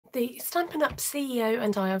the Stampin Up CEO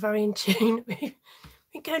and I are very in tune. We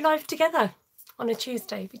go live together on a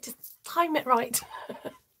Tuesday. We just time it right.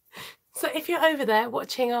 So if you're over there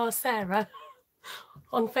watching our Sarah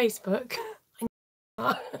on Facebook,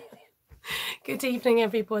 good evening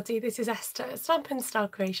everybody. This is Esther at Stampin Star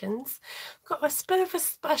Creations. I've got a bit of a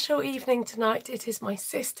special evening tonight. It is my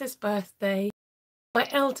sister's birthday. My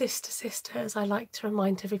eldest sister, as I like to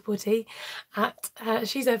remind everybody,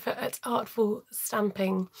 she's over at Artful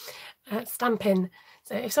Stamping, Stampin.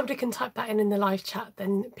 So if somebody can type that in the live chat,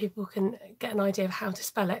 then people can get an idea of how to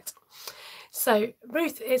spell it. So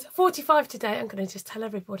Ruth is 45 today. I'm going to just tell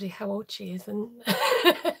everybody how old she is and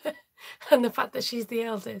and the fact that she's the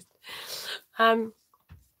eldest.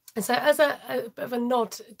 And so as a bit of a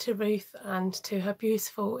nod to Ruth and to her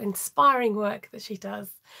beautiful, inspiring work that she does,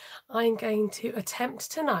 I'm going to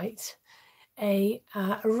attempt tonight a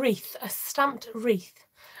wreath, a stamped wreath,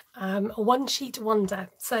 a one-sheet wonder.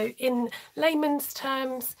 So in layman's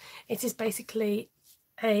terms, it is basically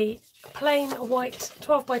a plain white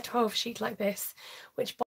 12 by 12 sheet like this,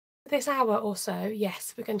 which by this hour or so,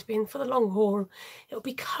 yes, we're going to be in for the long haul, it'll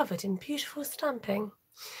be covered in beautiful stamping.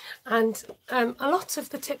 And a lot of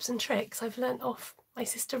the tips and tricks I've learnt off my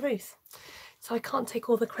sister Ruth, so I can't take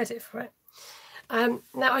all the credit for it.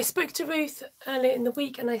 Now I spoke to Ruth earlier in the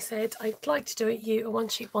week and I said I'd like to do a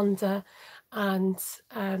one-sheet wonder, and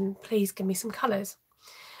please give me some colours.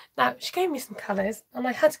 Now she gave me some colours and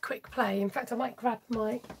I had a quick play. In fact, I might grab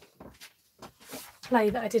my play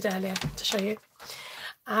that I did earlier to show you.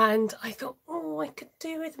 And I thought, oh, I could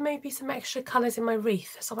do with maybe some extra colours in my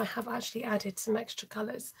wreath. So I have actually added some extra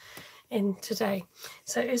colours in today.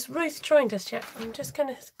 So is Ruth joined us yet? I'm just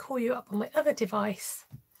going to call you up on my other device.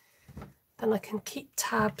 Then I can keep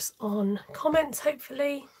tabs on comments,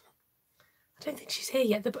 hopefully. I don't think she's here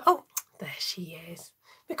yet. Oh, there she is.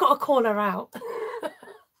 We've got to call her out.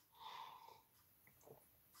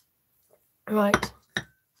 Right.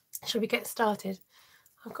 Shall we get started?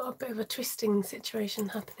 I've got a bit of a twisting situation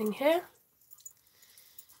happening here.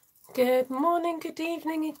 Good morning, good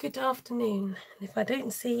evening, and good afternoon. And if I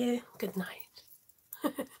don't see you, good night.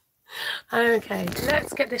 Okay,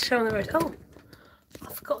 let's get this show on the road. Oh,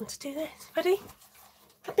 I've forgotten to do this. Ready?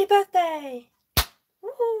 Happy birthday!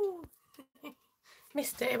 Woohoo!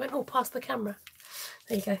 Missed it. It went all past the camera.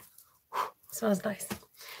 There you go. Smells nice.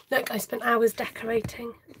 Look, I spent hours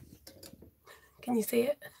decorating. Can you see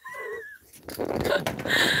it?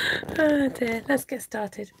 Oh dear, let's get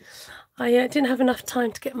started. I didn't have enough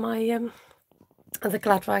time to get my other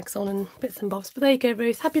glad rags on and bits and bobs, but there you go,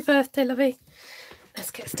 Ruth. Happy birthday, lovey. Let's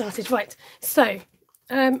get started. Right, so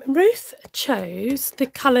Ruth chose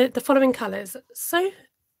the following colours. So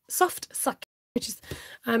Soft Sucky, which is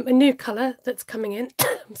a new colour that's coming in.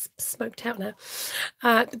 I'm smoked out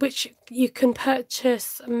now, which you can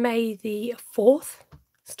purchase May the 4th.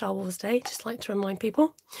 Star Wars Day, just like to remind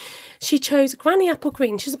people. She chose Granny Apple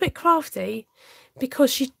Green. She's a bit crafty because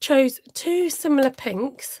she chose two similar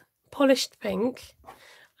pinks, polished pink,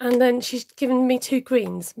 and then she's given me two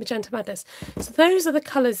greens, Magenta Madness. So those are the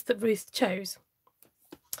colours that Ruth chose.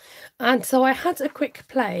 And so I had a quick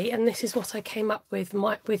play, and this is what I came up with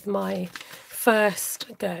my first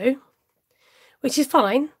go, which is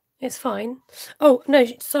fine. It's fine. Oh, no,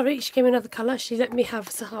 sorry, she gave me another colour. She let me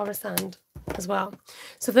have Sahara Sand as well.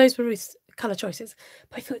 So those were Ruth's colour choices.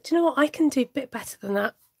 But I thought, do you know what? I can do a bit better than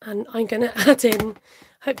that. And I'm going to add in,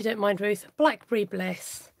 hope you don't mind, Ruth, Blackberry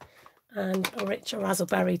Bliss and a rich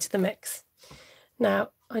raspberry to the mix. Now,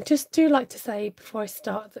 I just do like to say before I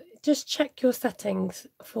start that just check your settings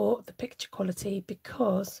for the picture quality,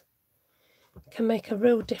 because it can make a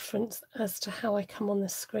real difference as to how I come on the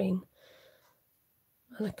screen.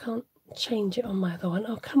 And I can't change it on my other one.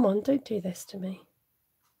 Oh, come on, don't do this to me.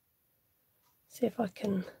 See if I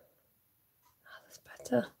can... Oh, that's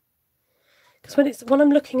better. Because when I'm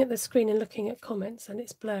looking at the screen and looking at comments and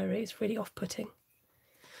it's blurry, it's really off-putting.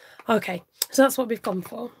 Okay, so that's what we've gone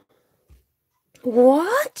for.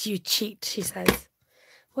 What? You cheat, she says.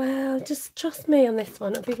 Well, just trust me on this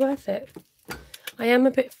one. It'll be worth it. I am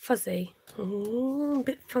a bit fuzzy. A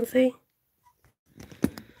bit fuzzy.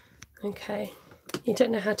 Okay. You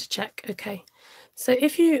don't know how to check. Okay, so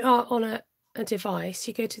if you are on a device,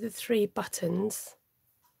 you go to the three buttons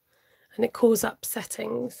and it calls up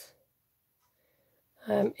settings.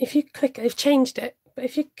 If you click, I've changed it, but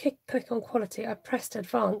if you click on quality, I pressed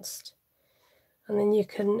advanced, and then you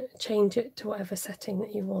can change it to whatever setting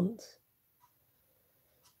that you want.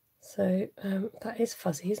 So that is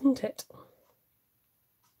fuzzy, isn't it?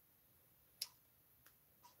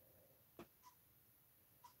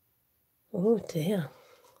 Oh dear.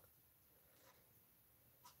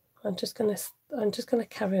 I'm just gonna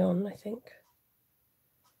carry on, I think.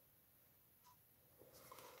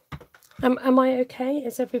 Am I okay?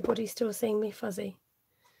 Is everybody still seeing me fuzzy?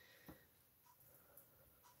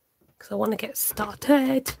 Because I want to get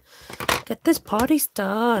started. Get this party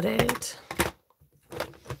started.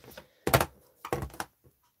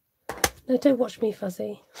 No, don't watch me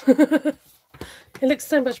fuzzy. It looks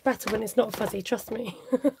so much better when it's not fuzzy, trust me.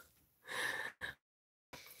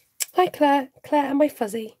 Hi Claire. Claire, am I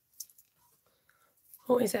fuzzy?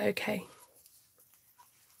 Or is it okay?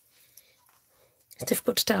 It's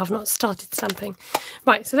difficult to tell, I've not started stamping.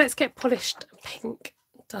 Right, so let's get polished pink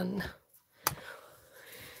done.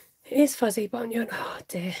 It is fuzzy, but on your... Oh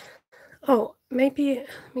dear. Oh, maybe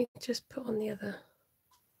let me just put on the other.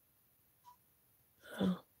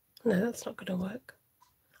 Oh, no, that's not going to work.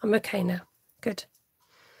 I'm okay now. Good.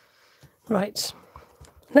 Right,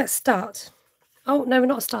 let's start. Oh, no, we're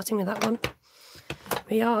not starting with that one.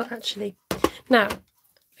 We are actually... Now,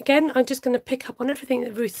 again, I'm just going to pick up on everything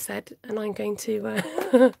that Ruth said, and I'm going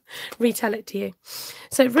to retell it to you.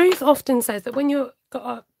 So Ruth often says that when you've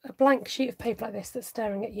got a blank sheet of paper like this that's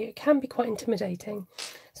staring at you, it can be quite intimidating.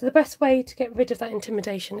 So the best way to get rid of that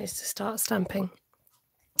intimidation is to start stamping.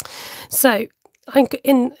 So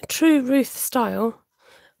in true Ruth style,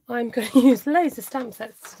 I'm going to use loads of stamp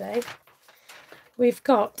sets today. We've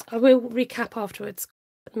got, I will recap afterwards,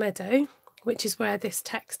 Meadow, which is where this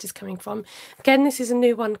text is coming from. Again, this is a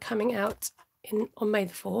new one coming out on May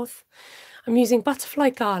the 4th. I'm using Butterfly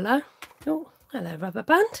Gala. Oh, hello, rubber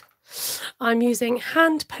band. I'm using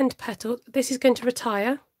hand penned petals. This is going to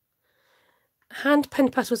retire. Hand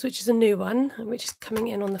penned petals, which is a new one, which is coming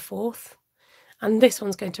in on the 4th. And this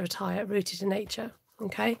one's going to retire, Rooted in Nature.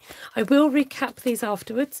 Okay, I will recap these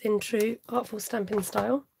afterwards in true Artful Stampin'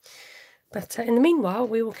 style. But in the meanwhile,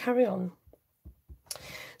 we will carry on.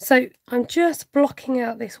 So I'm just blocking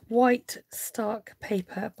out this white stark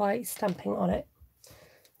paper by stamping on it.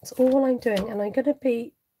 That's all I'm doing, and I'm going to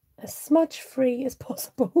be as smudge free as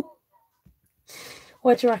possible.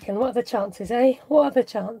 What do you reckon? What are the chances, eh? What are the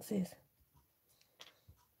chances?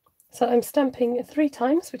 So I'm stamping 3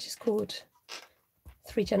 times, which is called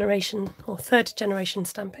 3rd generation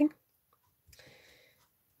stamping.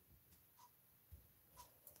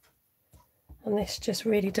 And this just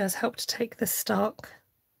really does help to take the stark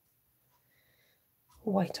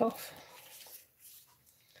white off.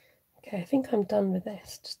 Okay, I think I'm done with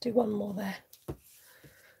this. Just do one more there.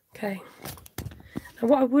 Okay. And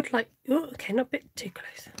what I would like... Oh, okay, not a bit too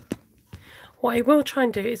close. What I will try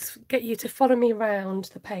and do is get you to follow me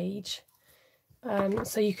around the page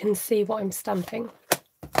so you can see what I'm stamping.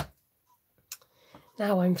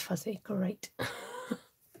 Now I'm fuzzy. Great.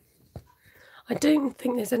 I don't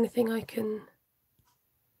think there's anything I can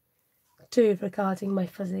do regarding my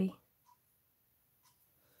fuzzy.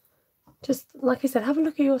 Just like I said, have a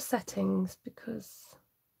look at your settings, because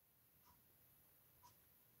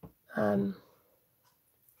it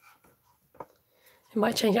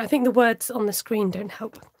might change. I think the words on the screen don't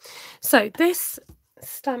help. So this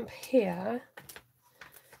stamp here,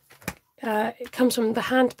 it comes from the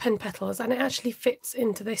hand pen petals, and it actually fits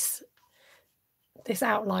into this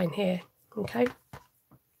outline here. Okay.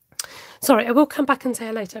 Sorry, I will come back and say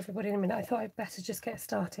hello to everybody in a minute. I thought I'd better just get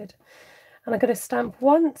started. And I'm going to stamp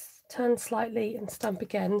once, turn slightly, and stamp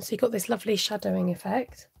again. So you've got this lovely shadowing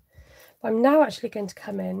effect. But I'm now actually going to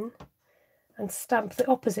come in and stamp the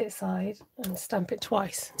opposite side and stamp it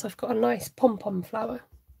twice. So I've got a nice pom-pom flower.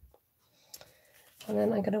 And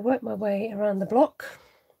then I'm going to work my way around the block.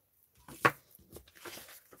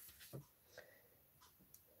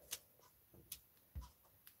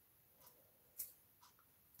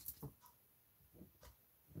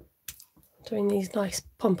 Doing these nice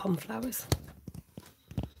pom-pom flowers.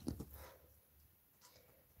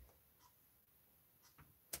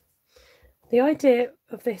 The idea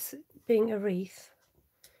of this being a wreath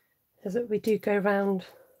is that we do go around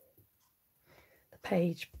the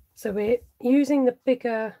page. So we're using the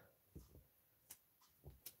bigger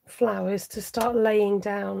flowers to start laying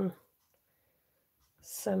down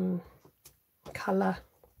some colour,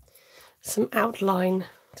 some outline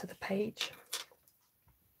to the page.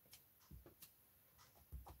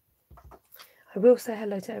 I will say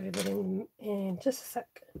hello to everybody in just a sec.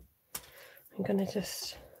 I'm going to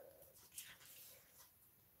just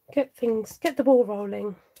get the ball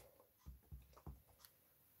rolling,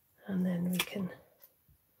 and then we can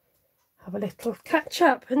have a little catch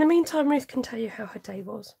up. In the meantime, Ruth can tell you how her day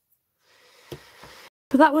was.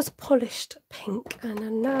 But that was polished pink, and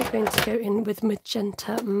I'm now going to go in with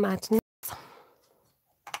magenta madness.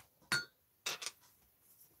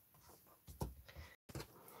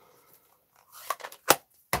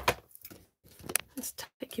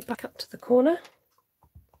 back up to the corner.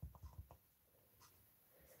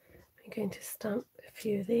 I'm going to stamp a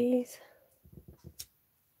few of these.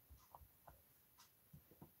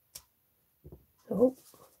 Oh,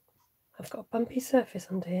 I've got a bumpy surface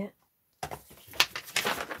under here.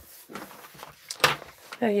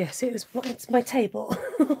 Oh yes, it's my table.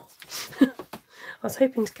 I was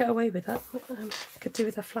hoping to get away with that. Could do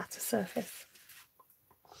with a flatter surface.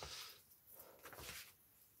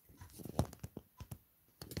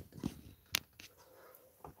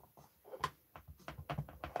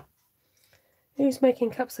 Who's making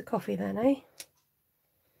cups of coffee then, eh?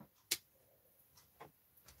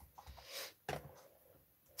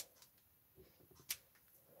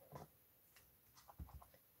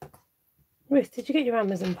 Ruth, did you get your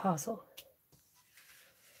Amazon parcel?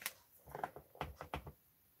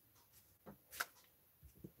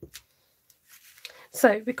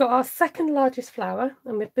 So we've got our second largest flower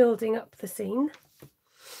and we're building up the scene.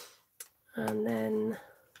 And then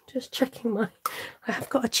just checking I have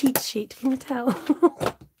got a cheat sheet, can you tell?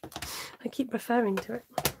 I keep referring to it.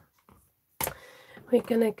 We're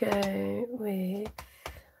going to go with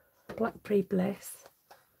Blackberry Bliss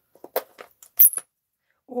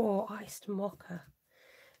or Iced Mocha.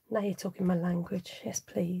 Now you're talking my language. Yes,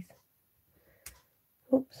 please.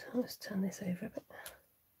 Oops, let's turn this over a bit.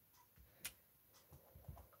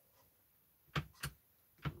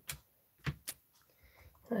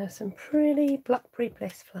 There's some pretty Blackberry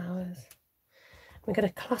Bliss flowers. We're going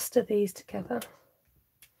to cluster these together.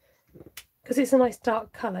 Because it's a nice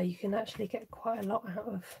dark colour, you can actually get quite a lot out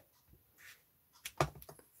of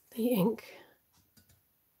the ink.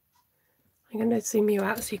 I'm going to zoom you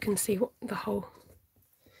out so you can see what the whole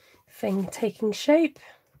thing taking shape.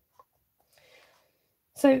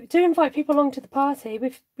 So do invite people along to the party.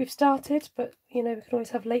 We've started, but you know, we can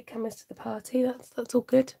always have latecomers to the party. That's all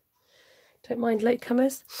good. Don't mind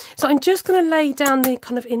latecomers. So I'm just going to lay down the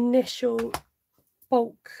kind of initial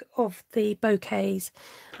bulk of the bouquets,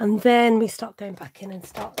 and then we start going back in and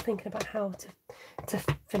start thinking about how to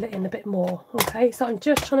fill it in a bit more. Okay, so I'm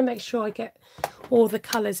just trying to make sure I get all the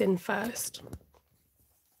colours in first.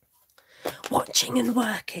 Watching and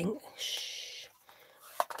working. Shh.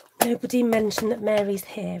 Nobody mentioned that Mary's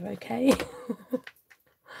here, okay?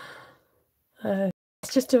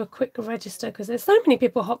 Let's just do a quick register because there's so many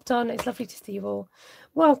people hopped on. It's lovely to see you all.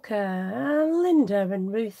 Welcome, Linda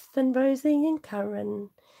and Ruth and Rosie and Karen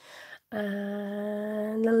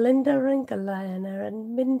and Linda and Galena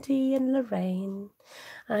and Mindy and Lorraine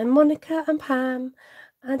and Monica and Pam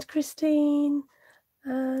and Christine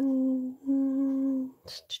and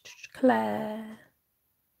Claire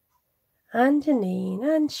and Janine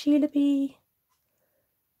and Sheila B.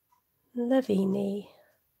 Lavini.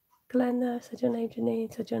 Glenna, said your name,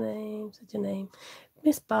 Janine, said your name, said your name.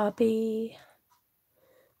 Miss Barbie,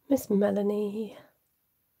 Miss Melanie.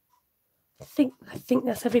 I think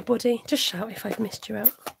that's everybody. Just shout if I've missed you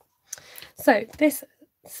out. So this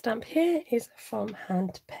stamp here is from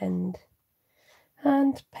hand penned,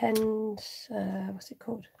 what's it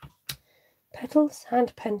called? Petals,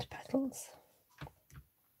 hand penned petals.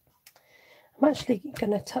 I'm actually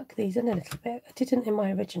going to tuck these in a little bit. I didn't in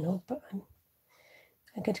my original, but I'm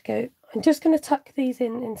just going to tuck these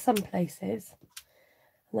in some places,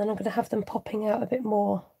 and then I'm going to have them popping out a bit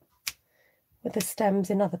more with the stems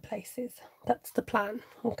in other places. That's the plan,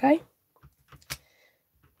 okay?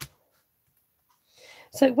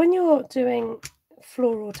 So when you're doing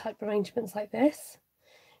floral type arrangements like this,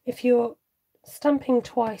 if you're stamping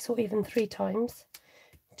twice or even 3 times,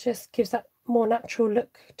 it just gives that more natural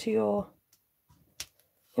look to your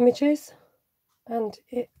images, and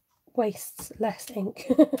it wastes less ink.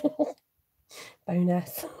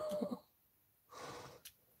 Bonus.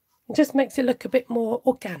 It just makes it look a bit more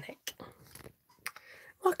organic.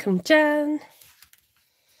 Welcome, Jen.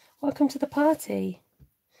 Welcome to the party.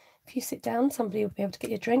 If you sit down, somebody will be able to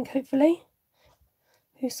get you a drink, hopefully.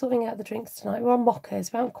 Who's sorting out the drinks tonight? We're on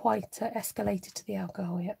mockers. We haven't quite escalated to the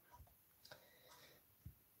alcohol yet.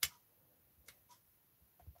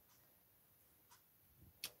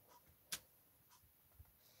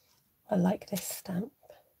 I like this stamp.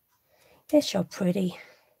 Yes, you're pretty.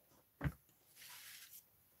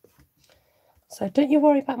 So don't you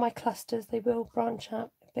worry about my clusters. They will branch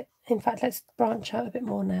out a bit. In fact, let's branch out a bit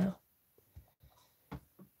more now.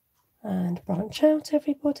 And branch out,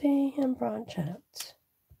 everybody, and branch out.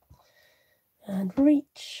 And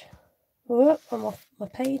reach. Oh, I'm off my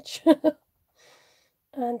page.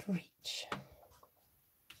 And reach.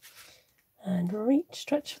 And reach,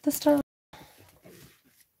 stretch for the star.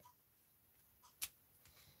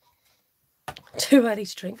 Too early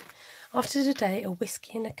to drink. After today, a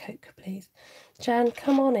whiskey and a Coke, please. Jan,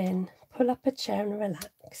 come on in, pull up a chair and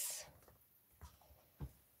relax.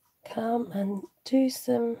 Come and do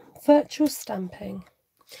some virtual stamping.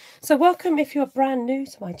 So welcome if you're brand new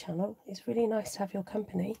to my channel. It's really nice to have your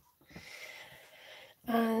company.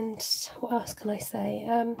 And what else can I say?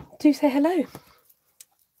 Do say hello.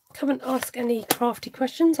 Come and ask any crafty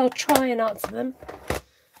questions. I'll try and answer them.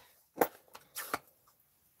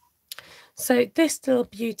 So this little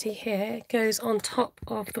beauty here goes on top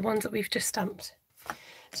of the ones that we've just stamped.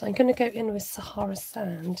 So I'm going to go in with Sahara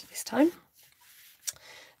Sand this time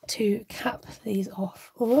to cap these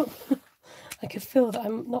off. Oh, I can feel that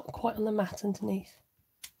I'm not quite on the mat underneath.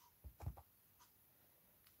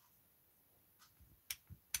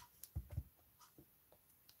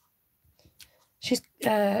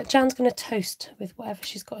 Jan's going to toast with whatever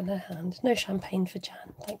she's got in her hand. No champagne for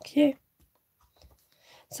Jan, thank you.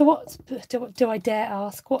 So what do I dare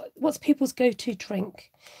ask? What's people's go-to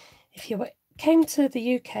drink? If you came to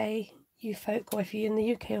the UK, you folk, or if you're in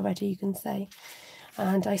the UK already, you can say.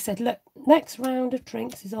 And I said, look, next round of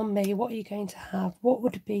drinks is on me. What are you going to have? What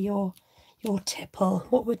would be your tipple?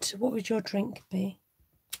 What would your drink be?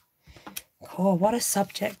 Oh, what a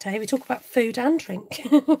subject, eh? We talk about food and drink.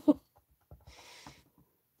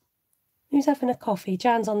 Who's having a coffee?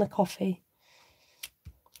 Jan's on the coffee.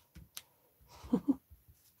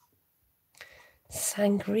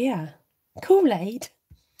 Sangria. Kool-Aid.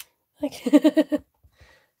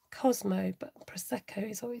 Cosmo, but Prosecco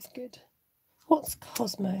is always good. What's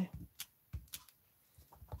Cosmo?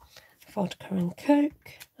 Vodka and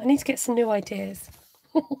Coke. I need to get some new ideas.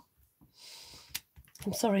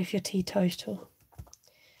 I'm sorry if you're teetotal.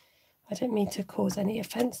 I don't mean to cause any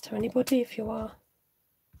offence to anybody if you are.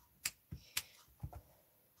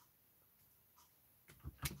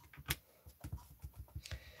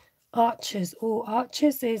 Archers. Oh,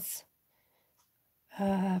 Archers is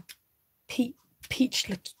peach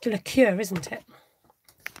liqueur, isn't it?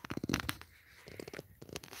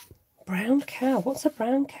 Brown cow. What's a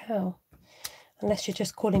brown cow? Unless you're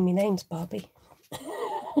just calling me names, Barbie.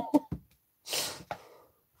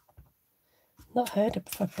 Not heard of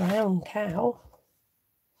a brown cow.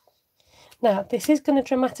 Now, this is going to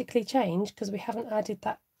dramatically change because we haven't added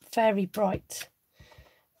that very bright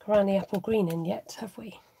granny apple green in yet, have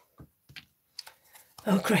we?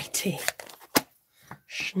 Oh, great tea.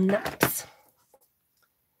 Schnapps.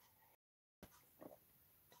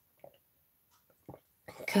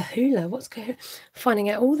 Kahula. What's Kahula? Finding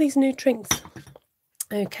out all these new drinks.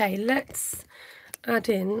 Okay, let's add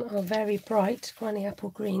in our very bright granny apple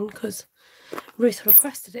green because Ruth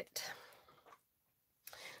requested it.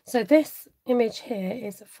 So this image here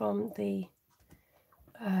is from the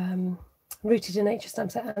Rooted in Nature stamp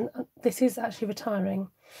set, and this is actually retiring,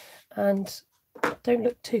 and don't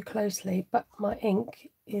look too closely, but my ink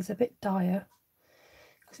is a bit dire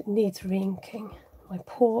because it needs re-inking. My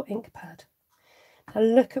poor ink pad. Now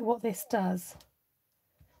look at what this does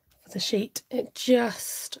for the sheet. It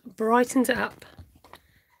just brightens it up.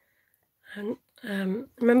 And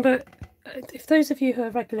remember, if those of you who are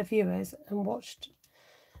regular viewers and watched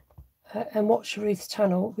Ruth's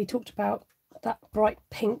channel, we talked about that bright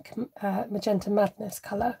pink magenta madness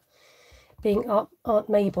colour being Aunt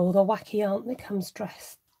Mabel, the wacky aunt that comes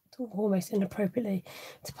dressed almost inappropriately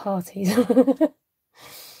to parties.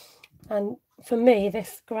 And for me,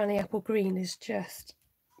 this granny apple green is just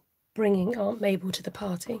bringing Aunt Mabel to the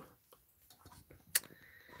party.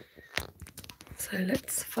 So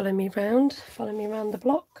let's follow me around the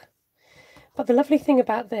block. But the lovely thing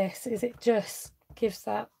about this is it just gives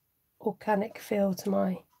that organic feel to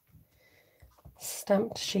my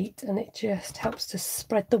stamped sheet, and it just helps to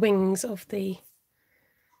spread the wings of the...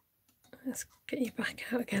 Let's get you back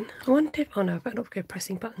out again. I wonder if... Oh no, I better not go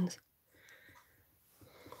pressing buttons.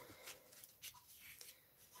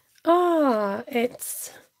 Ah,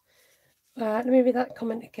 it's... let me read that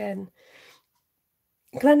comment again.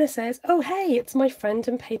 Glenna says, oh hey, it's my friend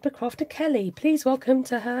and paper crafter Kelly. Please welcome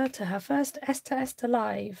her to her first Esther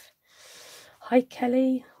live. Hi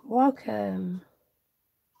Kelly, welcome.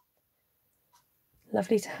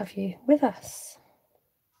 Lovely to have you with us.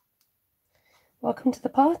 Welcome to the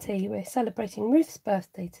party. We're celebrating Ruth's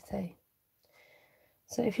birthday today.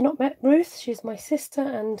 So if you've not met Ruth, she's my sister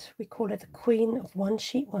and we call her the Queen of One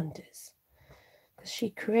Sheet Wonders because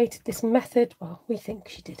she created this method. Well, we think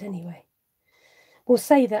she did anyway. We'll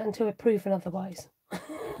say that until we're proven otherwise.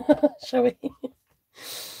 Shall we?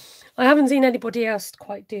 I haven't seen anybody else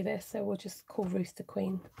quite do this, so we'll just call Ruth the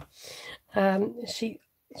Queen. I'm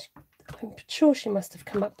sure she must have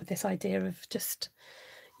come up with this idea of just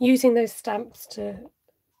using those stamps to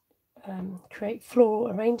create floral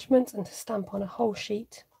arrangements and to stamp on a whole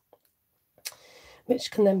sheet. which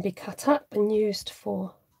can then be cut up and used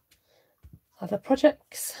for other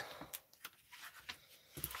projects.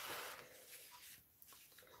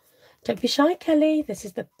 Don't be shy, Kelly. This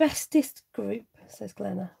is the bestest group, says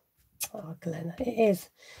Glenna. Oh, Glenna, it is.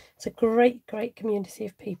 It's a great, great community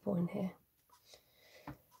of people in here.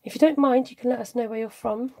 If you don't mind, you can let us know where you're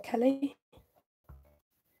from, Kelly.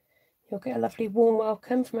 You'll get a lovely warm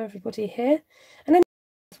welcome from everybody here. And anyone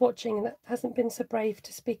who's watching that hasn't been so brave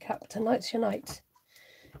to speak up, tonight's your night.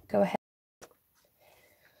 Go ahead.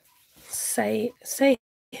 Say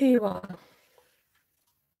who you are.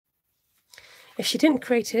 If she didn't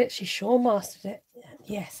create it, she sure mastered it.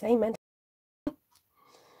 Yes, amen.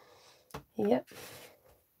 Yep.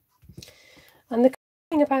 And the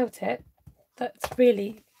thing about it that's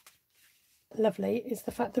really lovely is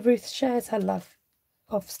the fact that Ruth shares her love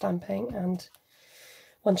of stamping and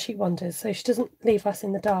One Sheet Wonders. So she doesn't leave us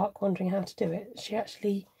in the dark wondering how to do it. She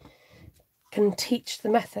actually can teach the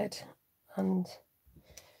method and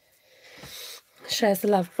shares the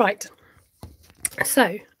love. Right.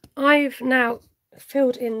 So I've now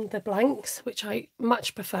filled in the blanks, which I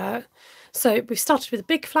much prefer. So we've started with the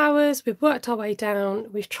big flowers, we've worked our way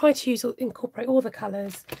down, we've tried to incorporate all the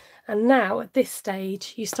colours, and now at this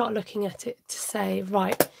stage you start looking at it to say,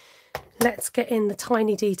 right, let's get in the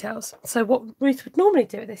tiny details. So what Ruth would normally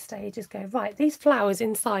do at this stage is go, right, these flowers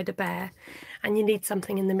inside are bare and you need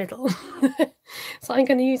something in the middle. So I'm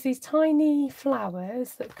going to use these tiny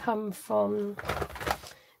flowers that come from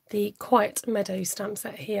the Quiet Meadow stamp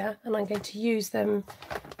set here, and I'm going to use them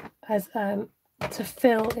as to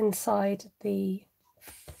fill inside the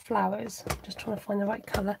flowers. I'm just trying to find the right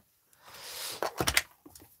colour.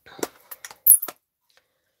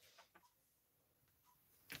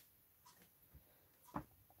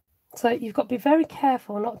 So you've got to be very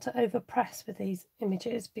careful not to overpress with these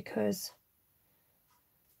images, because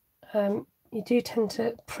you do tend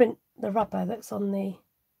to print the rubber that's on the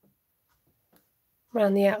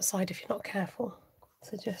around the outside if you're not careful.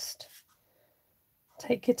 So just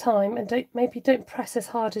take your time and don't press as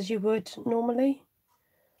hard as you would normally.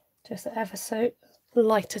 Just ever so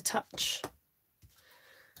light a touch.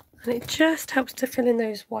 And it just helps to fill in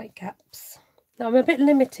those white gaps. Now I'm a bit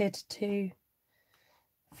limited to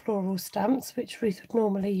floral stamps, which Ruth would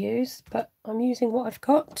normally use, but I'm using what I've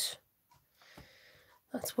got.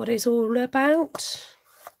 That's what it's all about.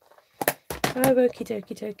 Oh, okie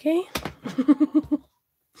dokie dokie.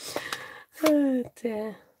 Oh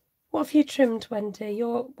dear. What have you trimmed, Wendy?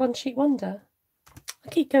 Your One Sheet Wonder? I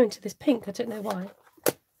keep going to this pink, I don't know why.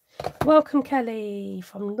 Welcome, Kelly,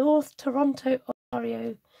 from North Toronto,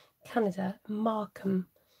 Ontario, Canada, Markham.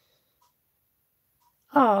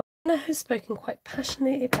 Ah, Glenna has spoken quite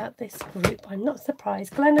passionately about this group. I'm not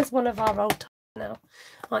surprised. Glenna's one of our old timers now,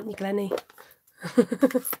 aren't you, Glenny?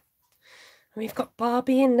 We've got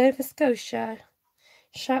Barbie in Nova Scotia.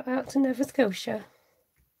 Shout out to Nova Scotia.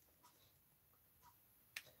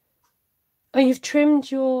 Oh, you've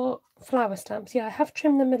trimmed your flower stamps. Yeah, I have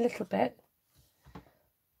trimmed them a little bit.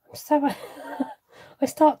 So I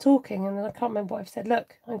start talking and then I can't remember what I've said.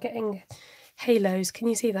 Look, I'm getting halos. Can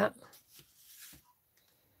you see that?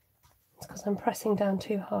 It's because I'm pressing down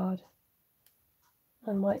too hard.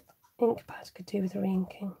 And my ink pad could do with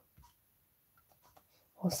re-inking.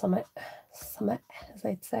 Or summit, as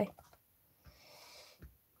they'd say.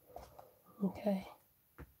 Okay.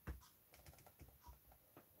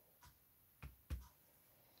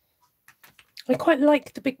 I quite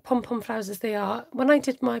like the big pom-pom flowers as they are. When I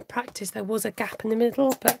did my practice, there was a gap in the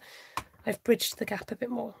middle, but I've bridged the gap a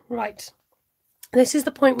bit more. Right. This is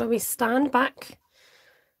the point where we stand back,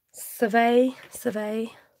 survey,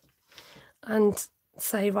 and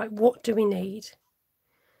say, right, what do we need?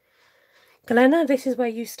 Glenna, this is where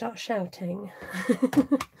you start shouting.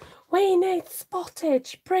 We need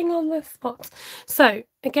spottage. Bring on the spots. So,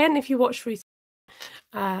 again, if you watch Ruth,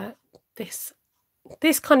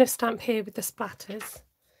 this kind of stamp here with the splatters,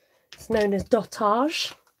 it's known as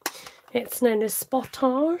dotage. It's known as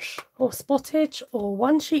spottage or spottage or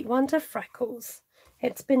One Sheet Wonder freckles.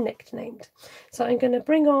 It's been nicknamed. So I'm going to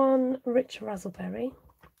bring on Rich Razzleberry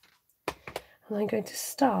and I'm going to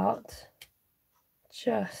start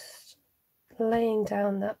just laying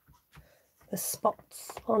down the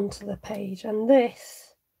spots onto the page, and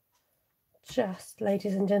this just,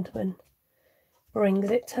 ladies and gentlemen,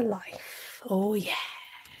 brings it to life. Oh yeah.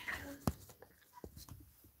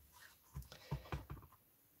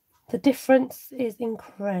 The difference is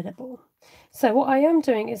incredible. So what I am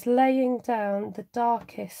doing is laying down the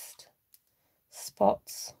darkest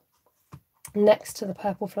spots next to the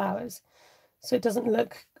purple flowers, so it doesn't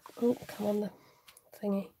look, oh, come on the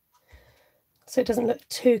thingy, so it doesn't look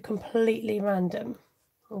too completely random.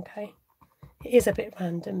 Okay, it is a bit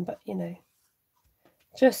random, but you know,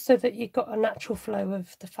 just so that you've got a natural flow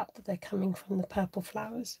of the fact that they're coming from the purple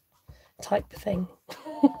flowers type thing.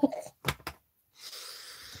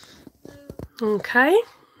 Okay,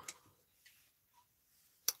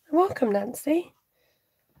 welcome Nancy.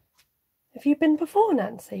 Have you been before,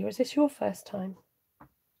 Nancy, or is this your first time?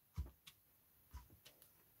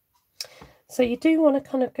 So you do want to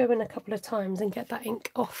kind of go in a couple of times and get that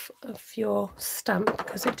ink off of your stamp,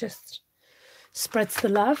 because it just spreads the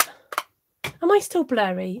love. Am I still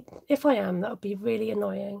blurry? If I am, that would be really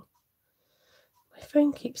annoying. My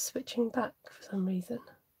phone keeps switching back for some reason.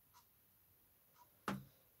 There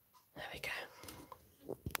we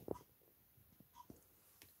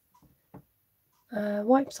go.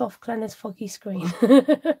 Wipes off Glenna's foggy screen.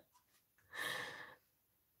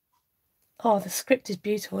 Oh, the script is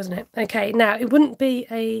beautiful, isn't it? Okay, now it wouldn't be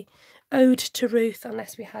a ode to Ruth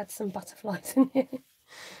unless we had some butterflies in here.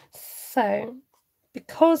 So,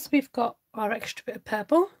 because we've got our extra bit of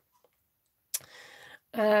purple,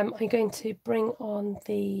 I'm going to bring on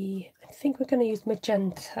I think we're going to use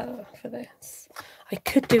magenta for this. I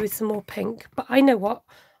could do with some more pink, but I know what,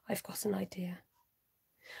 I've got an idea.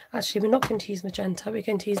 Actually, we're not going to use magenta, we're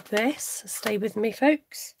going to use this. Stay with me,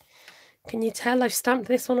 folks. Can you tell I've stamped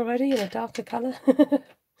this one already in a darker colour?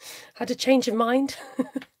 Had a change of mind.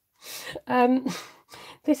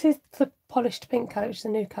 This is the polished pink colour, which is a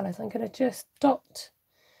new colour. So I'm going to just dot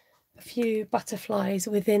a few butterflies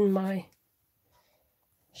within my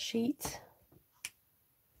sheet.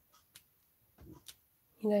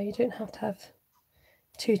 You know, you don't have to have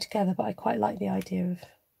two together, but I quite like the idea of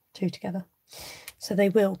two together. So they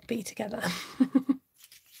will be together.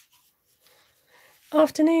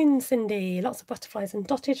 Afternoon, Cindy. Lots of butterflies and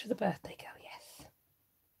dotted for the birthday girl, yes.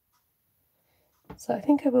 So I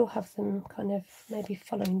think I will have them kind of maybe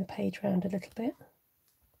following the page round a little bit.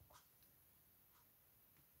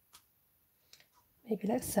 Maybe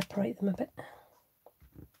let's separate them a bit.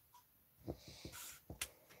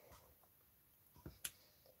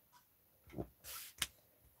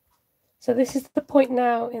 So this is the point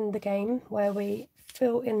now in the game where we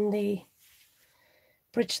fill in the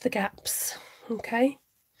bridge the gaps. Okay,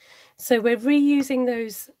 so we're reusing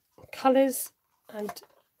those colours and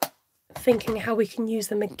thinking how we can use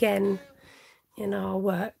them again in our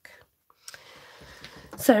work.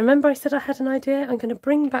 So remember I said I had an idea? I'm going to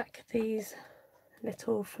bring back these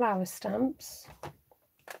little flower stamps.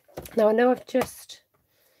 Now I know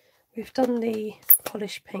we've done the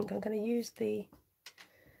polished pink. I'm going to use the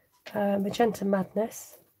magenta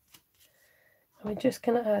madness. And we're just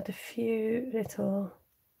going to add a few little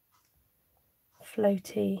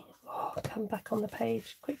floaty, come back on the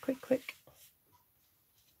page, quick.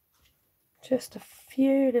 Just a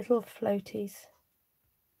few little floaties,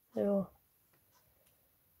 I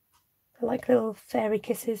like little fairy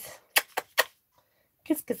kisses,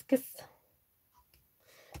 kiss. So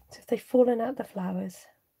if they've fallen out the flowers,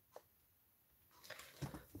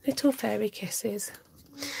 little fairy kisses.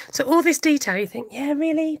 So all this detail, you think, yeah,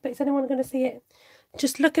 really? But is anyone going to see it?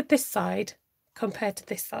 Just look at this side compared to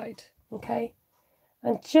this side, okay?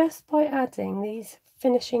 And just by adding these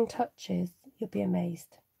finishing touches, you'll be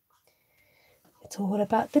amazed. It's all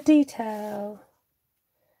about the detail.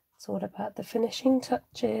 It's all about the finishing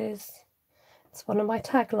touches. It's one of my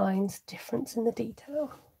taglines, difference in the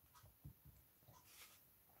detail.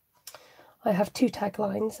 I have two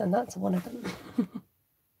taglines and that's one of them.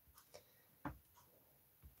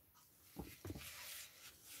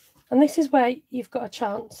 And this is where you've got a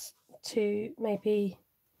chance to maybe,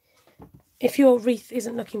 if your wreath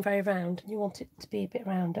isn't looking very round and you want it to be a bit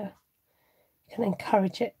rounder, you can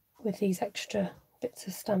encourage it with these extra bits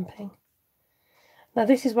of stamping. Now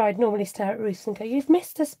this is where I'd normally stare at Ruth and go, you've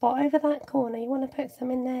missed a spot over that corner, you want to put some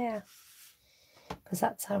in there. Because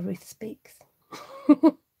that's how Ruth speaks.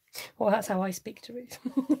 Well, that's how I speak to Ruth.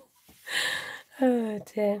 Oh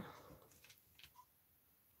dear.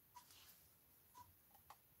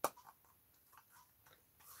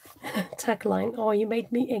 Tagline, oh, you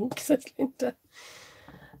made me ink, says Linda.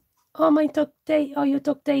 Oh, my dog your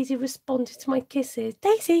dog Daisy responded to my kisses.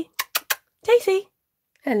 Daisy!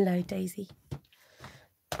 Hello, Daisy.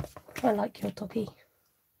 I like your doggy.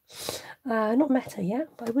 Not meta yet,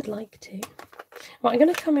 but I would like to. Right, I'm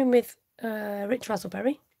going to come in with Rich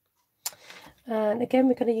Razzleberry. And again,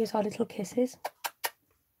 we're going to use our little kisses.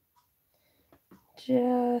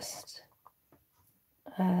 Just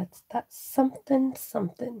add that something.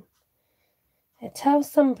 It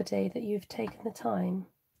tells somebody that you've taken the time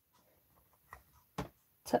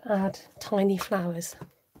to add tiny flowers.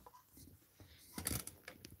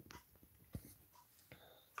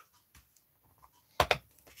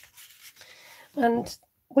 And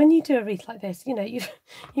when you do a wreath like this, you know,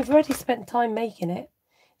 you've already spent time making it,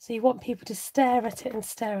 so you want people to stare at it and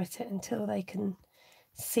stare at it until they can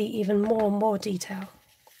see even more and more detail.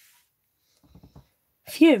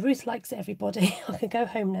 Phew, Ruth likes it, everybody. I can go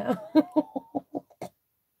home now.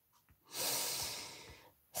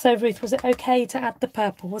 So Ruth, was it okay to add the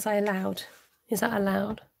purple? Was I allowed? Is that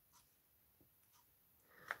allowed?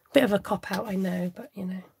 Bit of a cop-out, I know, but you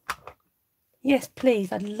know. Yes,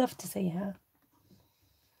 please, I'd love to see her.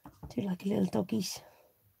 Do like a little doggies.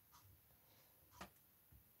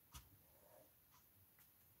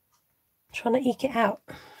 Trying to eke it out.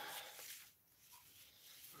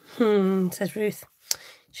 Says Ruth.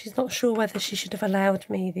 She's not sure whether she should have allowed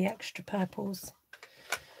me the extra purples.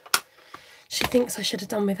 She thinks I should have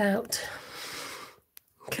done without.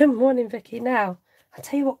 Good morning, Vicky. Now, I'll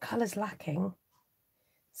tell you what colour's lacking.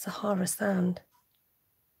 Sahara sand.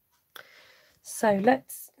 So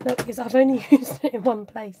let's look, because I've only used it in one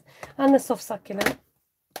place. And the soft succulent.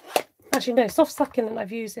 Actually, no, soft succulent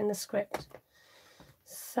I've used in the script.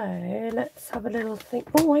 So let's have a little think.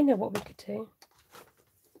 Oh, I know what we could do.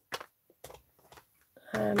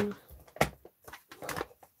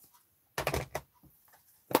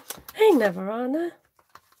 Hey, Neverana.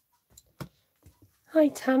 Hi,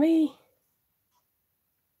 Tammy.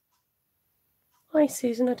 Hi,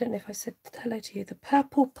 Susan. I don't know if I said hello to you. The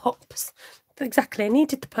purple pops. Exactly, I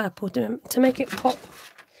needed the purple to make it pop.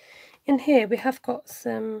 In here, we have got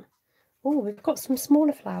some... Oh, we've got some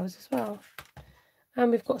smaller flowers as well.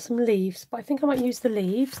 And we've got some leaves. But I think I might use the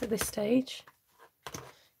leaves at this stage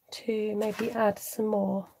to maybe add some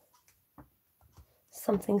more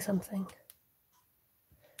something.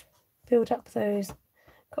 Build up those.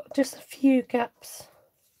 Got just a few gaps.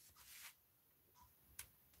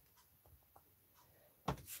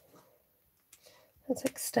 Let's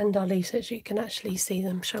extend our leaves so that you can actually see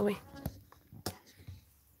them, shall we?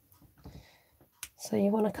 So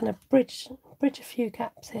you want to kind of bridge a few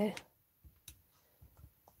gaps here.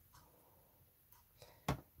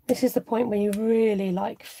 This is the point where you really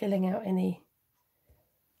like filling out any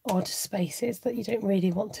odd spaces that you don't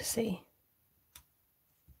really want to see.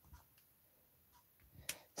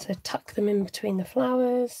 So tuck them in between the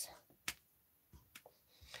flowers.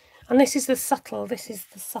 And this is the subtle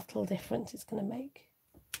difference it's going to make.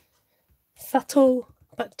 Subtle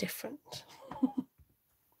but different.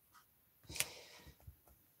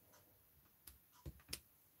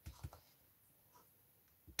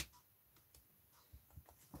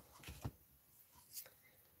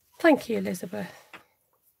 Thank you, Elizabeth.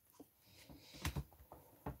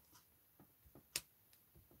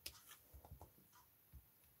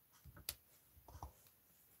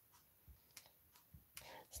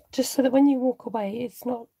 Just so that when you walk away, it's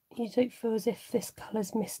not, you don't feel as if this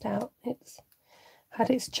colour's missed out. It's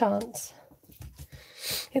had its chance.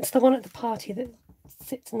 It's the one at the party that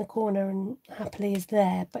sits in the corner and happily is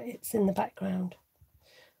there, but it's in the background.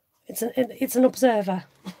 It's an observer.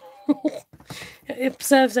 It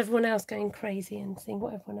observes everyone else going crazy and seeing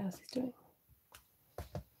what everyone else is doing.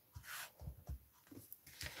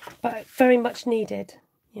 But very much needed,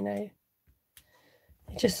 you know.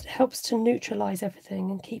 It just helps to neutralise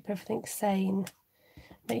everything and keep everything sane.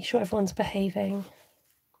 Make sure everyone's behaving.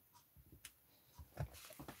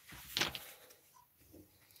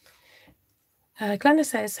 Glenna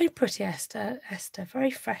says, so pretty, Esther,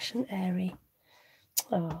 very fresh and airy.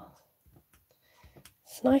 Oh,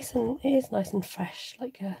 it's nice, and it is nice and fresh,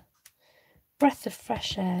 like a breath of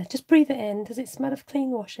fresh air. Just breathe it in. Does it smell of clean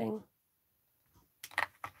washing?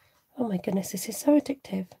 Oh my goodness, this is so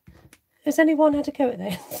addictive. Has anyone had a go at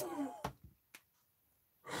this?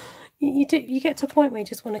 You get to a point where you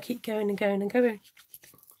just want to keep going and going and going.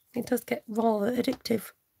 It does get rather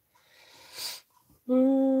addictive.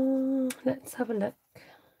 Let's have a look.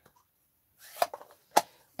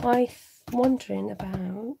 I'm wondering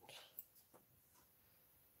about...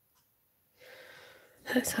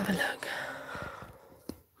 Let's have a look.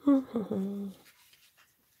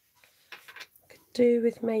 Could do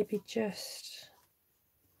with maybe just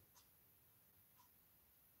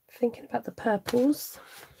thinking about the purples.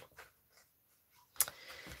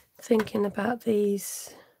 Thinking about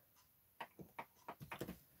these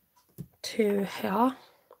two here.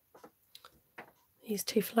 These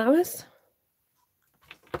two flowers.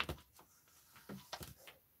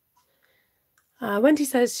 Wendy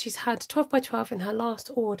says she's had 12 by 12 in her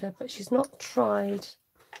last order, but she's not tried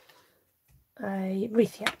a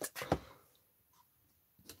wreath yet.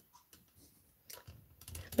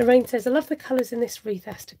 Lorraine says, I love the colours in this wreath,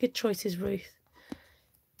 Esther. Good choices, Ruth.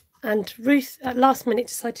 And Ruth, at last minute,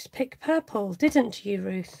 decided to pick purple, didn't you,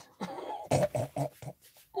 Ruth?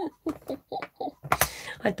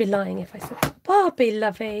 I'd be lying if I said that. Barbie,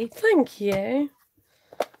 lovey, thank you.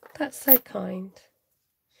 That's so kind.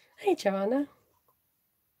 Hey, Joanna.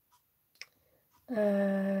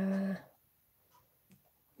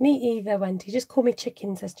 Me either, Wendy. Just call me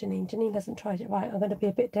Chicken, says Janine. Janine hasn't tried it right. I'm going to be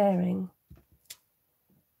a bit daring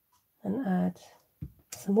and add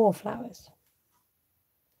some more flowers.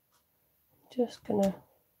 Just going to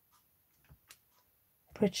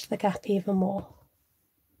bridge the gap even more.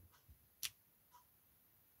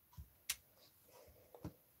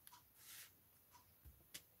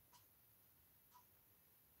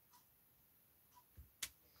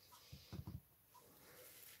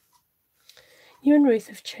 You and Ruth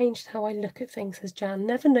have changed how I look at things, says Jan.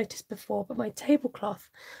 Never noticed before, but my tablecloth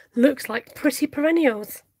looks like pretty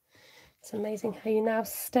perennials. It's amazing how you now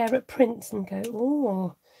stare at prints and go,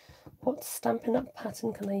 oh, what Stampin' Up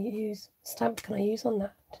pattern can I use? Stamp can I use on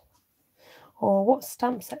that? Or what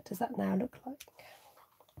stamp set does that now look like?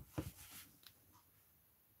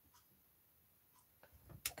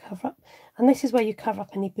 Cover up. And this is where you cover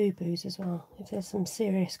up any boo-boos as well, if there's some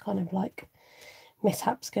serious kind of like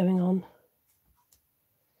mishaps going on.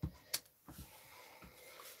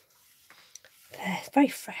 There, it's very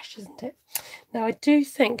fresh, isn't it? Now I do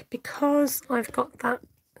think because I've got that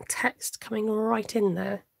text coming right in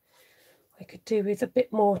there, I could do with a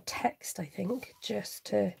bit more text, I think, just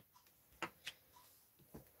to...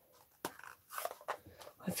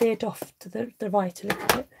 I veered off to the right a little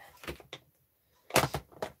bit.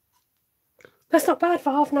 That's not bad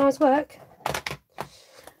for half an hour's work.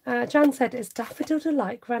 Jan said, it's Daffodil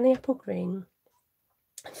Delight, Granny Apple Green,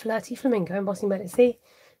 Flirty Flamingo and Bossy Meadow. See,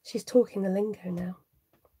 she's talking the lingo now.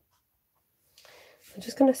 I'm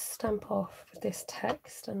just going to stamp off with this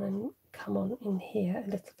text and then come on in here a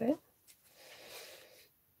little bit.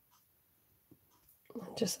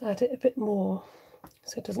 And just add it a bit more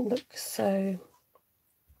so it doesn't look so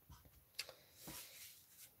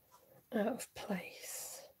out of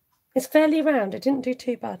place. It's fairly round, it didn't do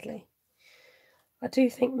too badly. I do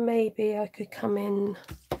think maybe I could come in...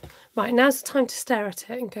 Right, now's the time to stare at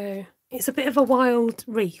it and go, it's a bit of a wild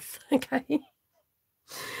wreath, okay?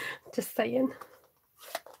 Just saying.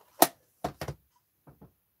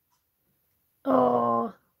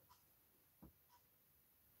 Oh.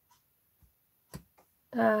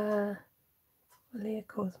 What Leah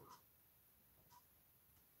calls them.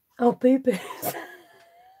 Oh, boo-boos.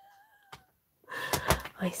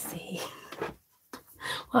 I see.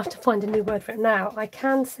 I'll have to find a new word for it. Now, I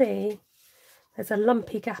can see there's a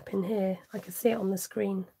lumpy gap in here. I can see it on the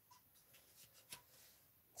screen.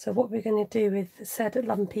 So what we're going to do with said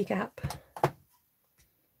lumpy gap,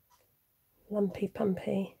 lumpy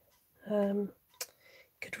pumpy,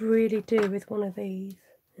 could really do with one of these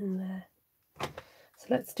in there. So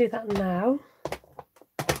let's do that now.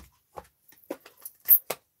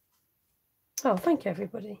 Oh, thank you,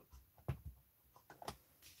 everybody.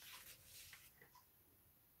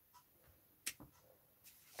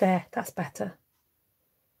 There, that's better.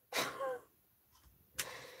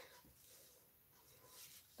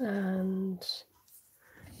 And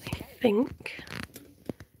I think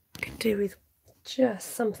I could do with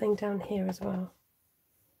just something down here as well.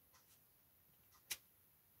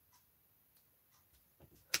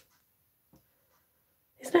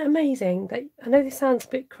 Isn't it amazing that, I know this sounds a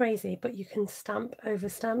bit crazy, but you can stamp over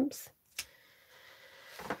stamps?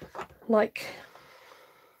 Like,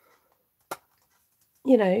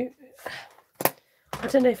 you know, I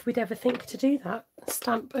don't know if we'd ever think to do that,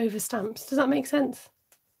 stamp over stamps. Does that make sense?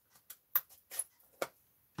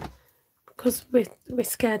 Because we're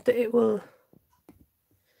scared that it will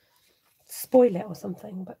spoil it or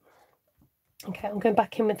something. But okay, I'm going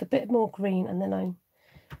back in with a bit more green, and then I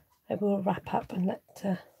will wrap up and let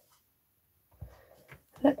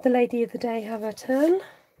the lady of the day have her turn.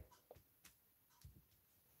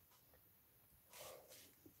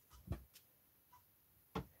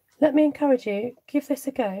 Let me encourage you, give this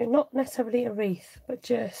a go. Not necessarily a wreath, but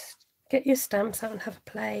just get your stamps out and have a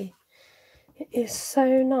play. It is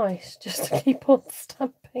so nice just to keep on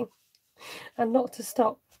stamping and not to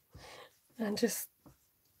stop. And just,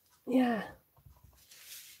 yeah.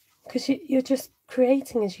 Because you're just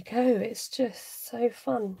creating as you go. It's just so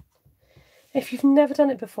fun. If you've never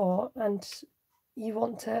done it before and you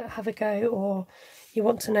want to have a go, or you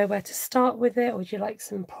want to know where to start with it, or would you like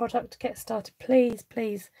some product to get started,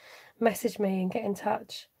 please message me and get in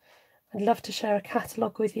touch. I'd love to share a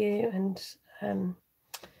catalogue with you, and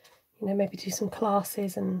you know, maybe do some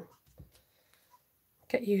classes and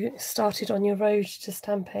get you started on your road to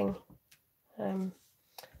stamping. I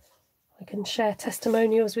can share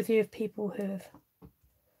testimonials with you of people who have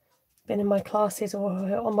been in my classes or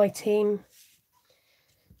who are on my team.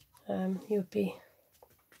 you would be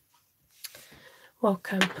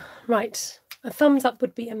welcome. Right, a thumbs up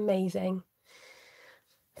would be amazing.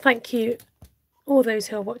 Thank you, all those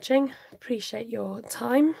who are watching. Appreciate your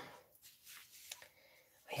time.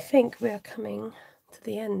 I think we are coming to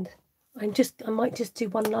the end. I might just do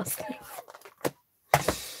one last thing.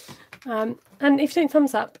 And if you don't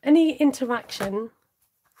thumbs up, any interaction,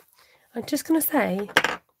 I'm just going to say,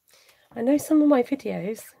 I know some of my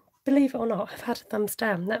videos, believe it or not, have had a thumbs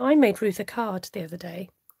down. Now, I made Ruth a card the other day.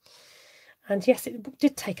 And yes, it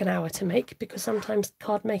did take an hour to make, because sometimes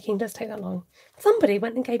card making does take that long. Somebody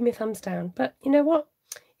went and gave me a thumbs down. But you know what?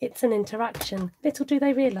 It's an interaction. Little do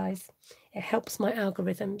they realise it helps my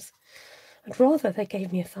algorithms. I'd rather they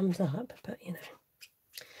gave me a thumbs up, but you know.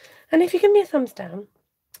 And if you give me a thumbs down,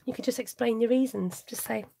 you can just explain your reasons. Just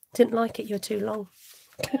say, didn't like it, you're too long.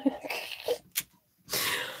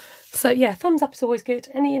 So yeah, thumbs up is always good.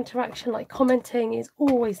 Any interaction like commenting is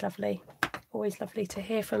always lovely. Always lovely to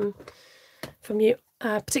hear from you,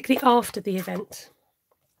 particularly after the event.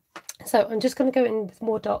 So I'm just going to go in with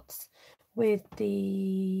more dots with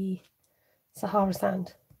the Sahara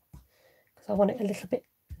sand, because I want it a little bit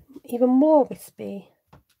even more wispy.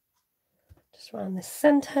 Just around the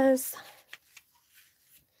centres,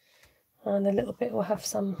 and a little bit will have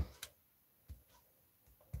some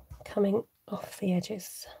coming off the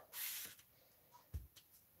edges.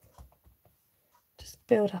 Just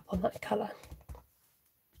build up on that colour.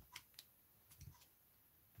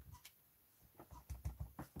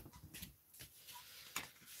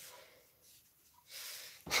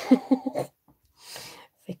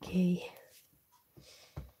 Vicky.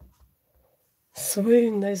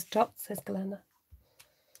 Swoon, those dots, says Glenna.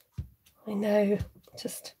 I know,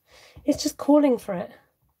 it's just calling for it.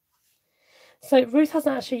 So Ruth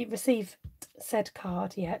hasn't actually received said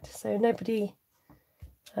card yet, so nobody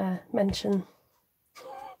mention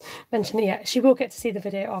it yet. She will get to see the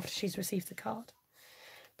video after she's received the card,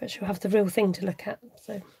 but she'll have the real thing to look at.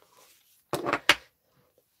 So,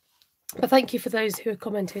 but thank you for those who have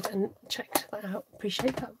commented and checked that out.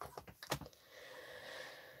 Appreciate that.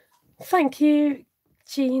 Thank you,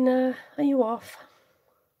 Gina. Are you off?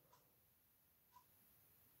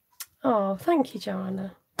 Oh, thank you,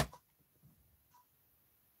 Joanna.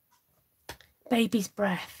 Baby's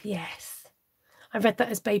breath, yes. I read that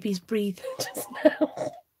as baby's breathe just now.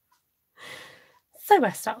 So,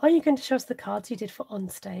 Esther, are you going to show us the cards you did for on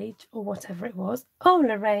stage or whatever it was? Oh,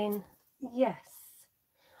 Lorraine, yes,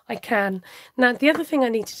 I can. Now, the other thing I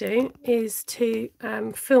need to do is to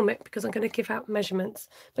film it, because I'm going to give out measurements.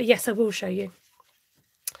 But yes, I will show you.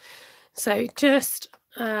 So just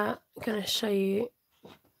going to show you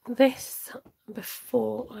this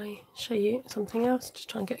before I show you something else. Just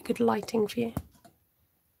try and get good lighting for you.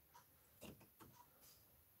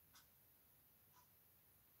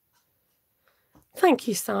 Thank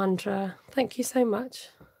you, Sandra. Thank you so much.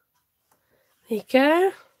 There you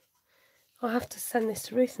go. I'll have to send this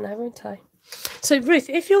to Ruth now, won't I? So Ruth,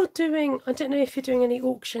 if you're doing, I don't know if you're doing any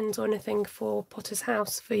auctions or anything for Potter's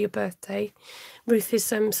House for your birthday. Ruth is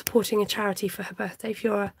supporting a charity for her birthday. If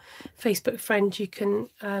you're a Facebook friend, you can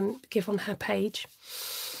give on her page.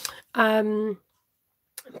 But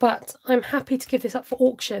I'm happy to give this up for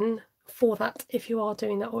auction for that, if you are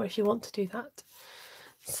doing that or if you want to do that.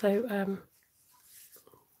 So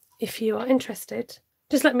if you are interested,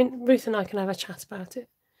 just let me, Ruth and I can have a chat about it.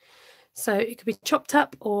 So it could be chopped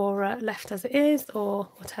up or left as it is or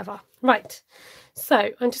whatever. Right,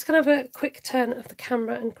 so I'm just going to have a quick turn of the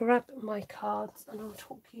camera and grab my cards, and I'll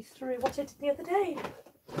talk you through what I did the other day.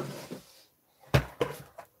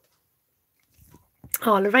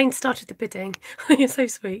 Oh, Lorraine started the bidding. You're so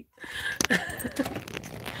sweet.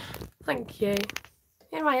 Thank you.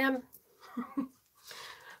 Here I am.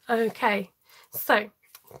 Okay, so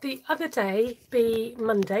the other day be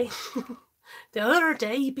Monday. The other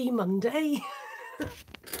day be Monday.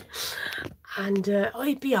 And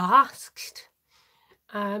I'd be asked,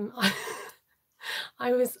 I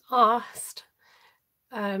was asked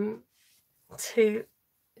to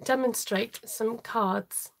demonstrate some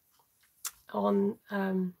cards on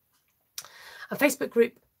a Facebook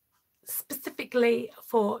group specifically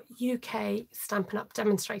for UK Stampin' Up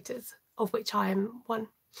demonstrators, of which I am one.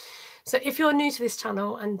 So if you're new to this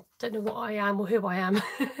channel and don't know what I am or who I am,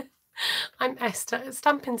 I'm Esther at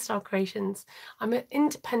Stampin Star Creations. I'm an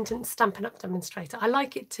independent Stampin' Up demonstrator. I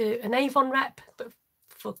like it to an Avon rep, but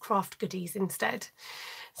for craft goodies instead.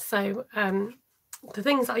 So the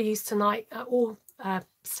things that I use tonight are all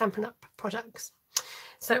Stampin' Up products.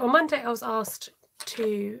 So on Monday I was asked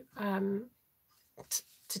to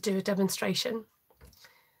do a demonstration.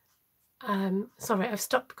 Sorry, I've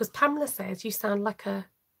stopped because Pamela says you sound like a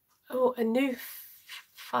oh, a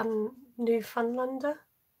Newfoundlander.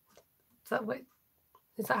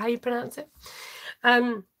 Is that how you pronounce it?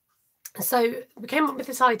 So we came up with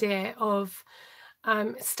this idea of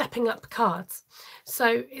stepping up cards.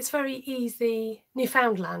 So it's very easy.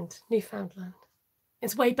 Newfoundland.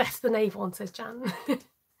 It's way better than Avon, says Jan.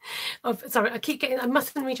 Sorry, I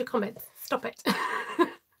mustn't read your comments. Stop it.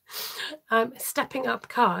 Stepping up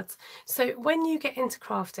cards. So when you get into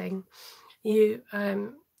crafting, you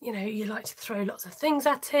you like to throw lots of things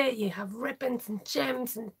at it. You have ribbons and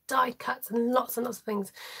gems and die cuts and lots of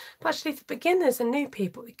things. But actually, for beginners and new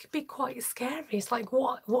people, it could be quite scary. It's like,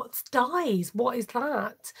 what's dies? What is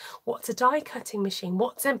that? What's a die cutting machine?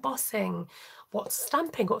 What's embossing? What's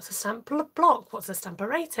stamping? What's a stamp block? What's a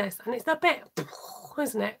stamparatus? And it's a bit,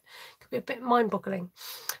 isn't it? It could be a bit mind-boggling.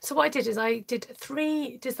 So what I did is I did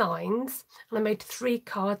 3 designs, and I made 3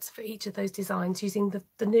 cards for each of those designs using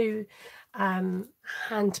the new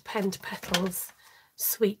hand-penned petals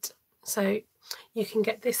suite. So you can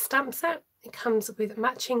get this stamp set. It comes with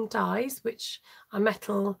matching dies, which are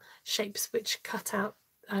metal shapes which cut out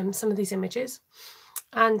some of these images,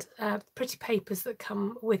 and pretty papers that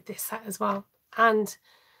come with this set as well. And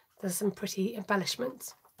there's some pretty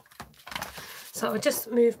embellishments. So I'll just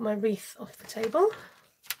move my wreath off the table.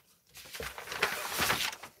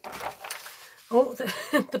 Oh,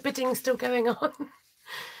 the bidding's still going on.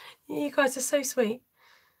 You guys are so sweet.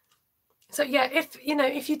 So yeah,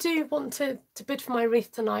 if you do want to bid for my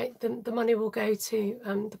wreath tonight, then the money will go to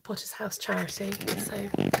the Potter's House charity. So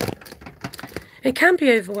it can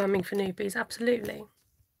be overwhelming for newbies, absolutely.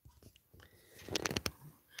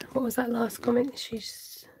 What was that last comment?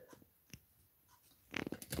 She's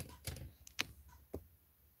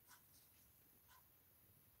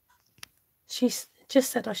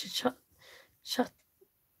just said I should shut.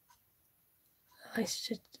 I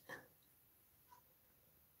should.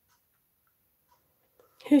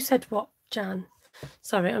 Who said what, Jan?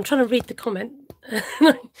 Sorry, I'm trying to read the comment.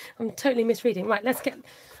 I'm totally misreading. Right, I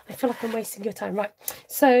feel like I'm wasting your time. Right,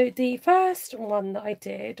 so the first one that I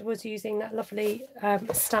did was using that lovely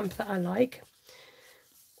stamp that I like.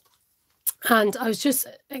 And I was just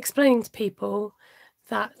explaining to people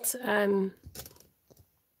that...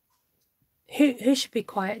 Who should be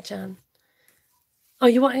quiet, Jan? Oh,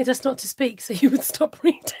 you wanted us not to speak so you would stop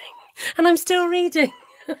reading. And I'm still reading.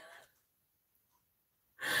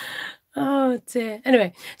 Oh dear.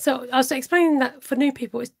 Anyway, so I was explaining that for new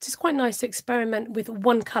people, it's just quite nice to experiment with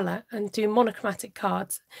one colour and do monochromatic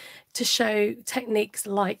cards to show techniques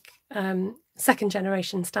like second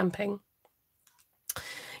generation stamping.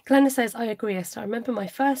 Glenna says, I agree, Esther. I remember my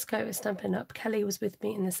first go at Stampin' Up. Kelly was with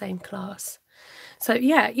me in the same class. So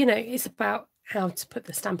yeah, it's about how to put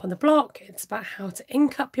the stamp on the block. It's about how to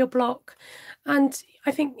ink up your block. And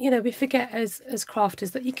I think, we forget as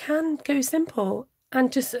crafters that you can go simple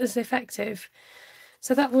and just as effective.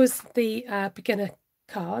 So that was the beginner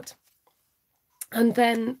card. And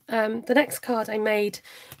then the next card I made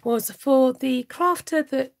was for the crafter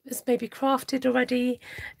that has maybe crafted already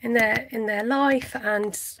in their life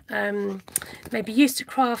and maybe used to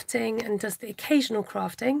crafting and does the occasional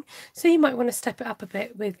crafting. So you might want to step it up a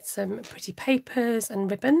bit with some pretty papers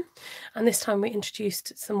and ribbon. And this time we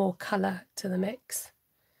introduced some more colour to the mix.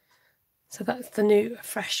 So that's the new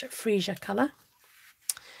fresh freesia colour.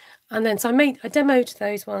 And then so I demoed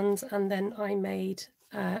those ones, and then I made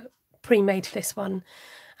pre-made this one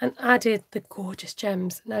and added the gorgeous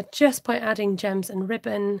gems. Now, just by adding gems and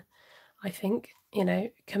ribbon, I think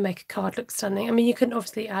can make a card look stunning. I mean, you can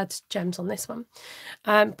obviously add gems on this one,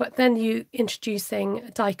 but then you introducing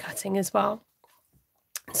die cutting as well.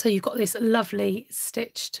 So you've got this lovely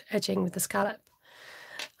stitched edging with the scallop,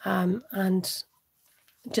 and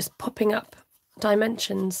just popping up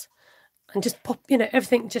dimensions. And just pop,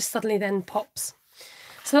 everything just suddenly then pops.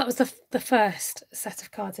 So that was the first set of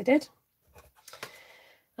cards I did.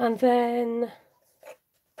 And then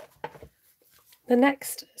the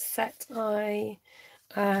next set we're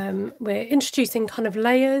introducing kind of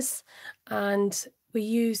layers, and we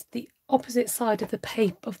used the opposite side of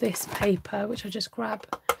this paper, which I just grab,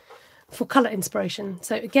 for colour inspiration.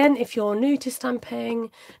 So again, if you're new to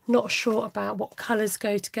stamping, not sure about what colours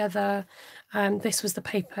go together, this was the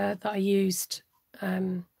paper that I used,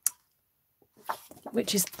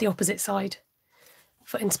 which is the opposite side,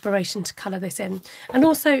 for inspiration to colour this in. And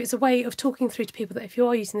also it's a way of talking through to people that if you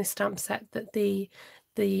are using this stamp set, that the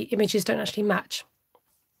images don't actually match.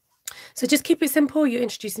 So just keep it simple. You're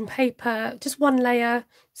introducing paper, just one layer,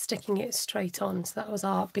 sticking it straight on. So that was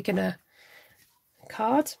our beginner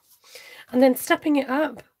card. And then stepping it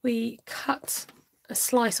up, we cut a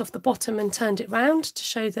slice off the bottom and turned it round to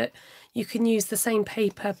show that you can use the same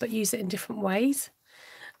paper but use it in different ways.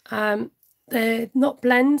 They're not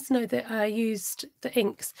blends, no, they used the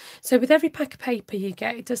inks. So with every pack of paper you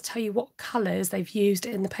get, it does tell you what colours they've used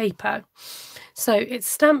in the paper. So it's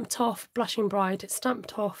stamped off Blushing Bride, it's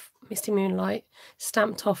stamped off Misty Moonlight,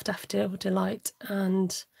 stamped off Daffodil Delight,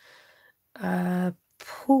 and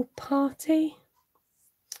Pool Party.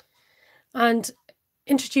 And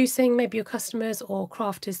introducing maybe your customers or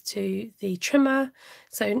crafters to the trimmer.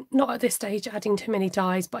 So not at this stage adding too many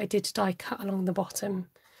dies, but I did die cut along the bottom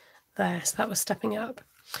there, so that was stepping up.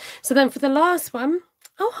 So then for the last one,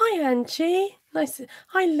 oh hi Angie, nice,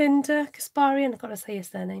 hi Linda Kasparian, I've got to say your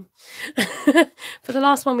surname. For the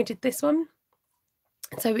last one we did this one,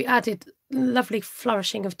 so we added lovely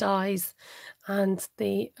flourishing of dies and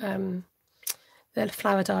the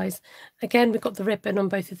flower dies. Again, we've got the ribbon on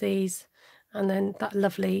both of these, and then that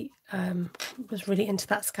lovely was really into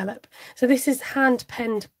that scallop. So this is hand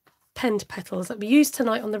penned petals that we used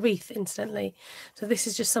tonight on the wreath, incidentally. So this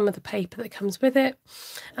is just some of the paper that comes with it,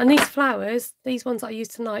 and these flowers, these ones that I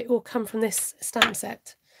used tonight, all come from this stamp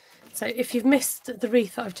set. So if you've missed the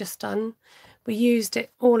wreath that I've just done, we used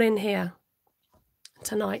it all in here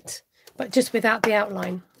tonight, but just without the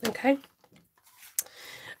outline. Okay.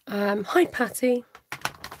 Hi Patty.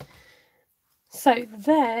 So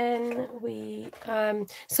then we,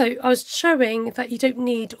 so I was showing that you don't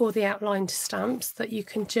need all the outlined stamps, that you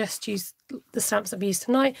can just use the stamps that we used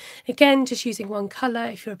tonight. Again, just using one colour.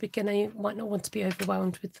 If you're a beginner, you might not want to be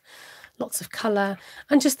overwhelmed with lots of colour.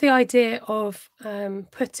 And just the idea of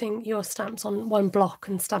putting your stamps on one block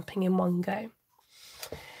and stamping in one go.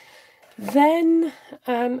 Then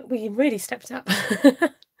we really stepped up.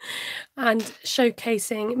 And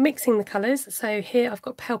showcasing, mixing the colours. So here I've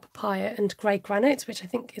got pale papaya and grey granite, which I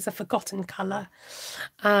think is a forgotten colour,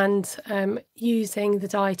 and using the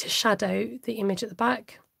die to shadow the image at the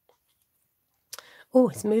back. Oh,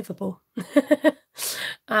 it's movable.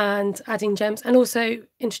 And adding gems, and also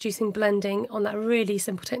introducing blending on that really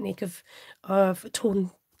simple technique of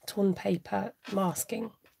torn paper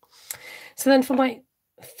masking. So then for my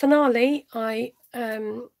finale, I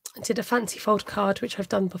did a fancy fold card, which I've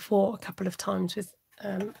done before a couple of times with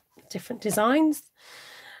different designs.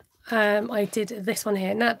 I did this one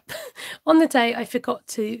here. Now, on the day, I forgot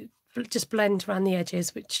to just blend around the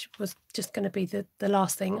edges, which was just going to be the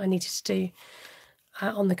last thing I needed to do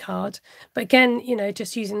on the card. But again, you know,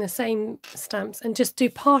 just using the same stamps and just do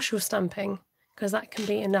partial stamping, because that can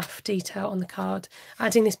be enough detail on the card.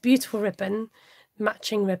 Adding this beautiful ribbon,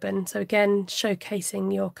 matching ribbon. So again,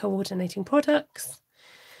 showcasing your coordinating products.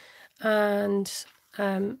 And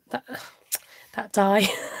that die,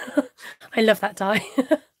 I love that die.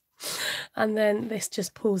 And then this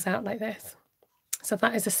just pulls out like this. So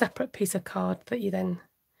that is a separate piece of card that you then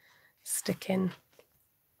stick in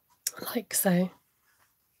like so.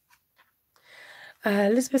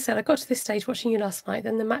 Elizabeth said, I got to this stage watching you last night,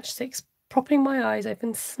 then the matchsticks propping my eyes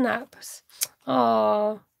open snaps.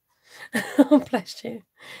 Oh, bless you.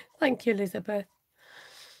 Thank you, Elizabeth.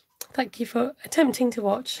 Thank you for attempting to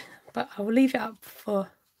watch, but I will leave it up for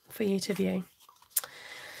you to view.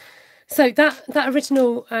 So that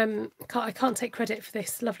original I can't take credit for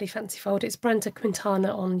this lovely fancy fold. It's Brenda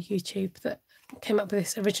Quintana on YouTube that came up with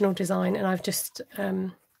this original design, and I've just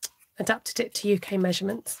adapted it to UK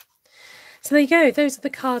measurements. So there you go. Those are the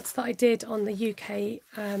cards that I did on the UK.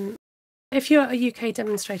 If you're a UK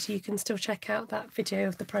demonstrator, you can still check out that video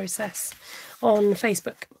of the process on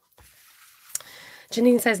Facebook.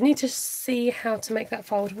 Janine says, need to see how to make that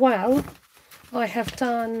fold. Well, I have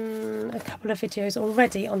done a couple of videos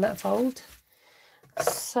already on that fold.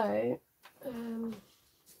 So,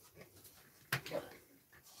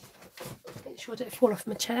 make sure I don't fall off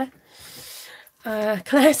my chair.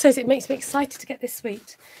 Claire says, it makes me excited to get this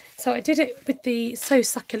sweet. So I did it with the So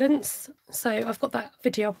Succulents. So I've got that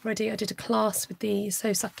video up already. I did a class with the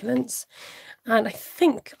So Succulents, and I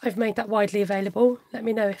think I've made that widely available. Let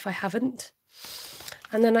me know if I haven't.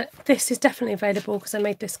 And then this is definitely available because I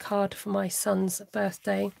made this card for my son's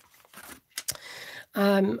birthday.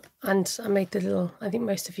 And I made the little, I think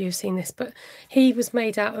most of you have seen this, but he was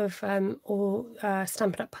made out of all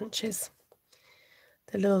Stampin' Up punches.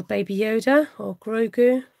 The little baby Yoda or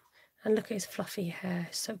Grogu. And look at his fluffy hair,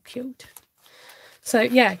 so cute. So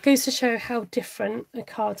yeah, it goes to show how different a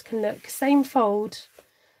card can look. Same fold,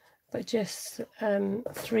 but just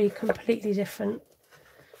 3 completely different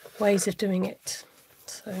ways of doing it.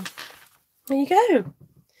 So there you go.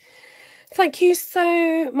 Thank you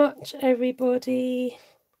so much, everybody.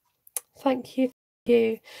 Thank you.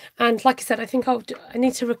 And like I said, I think I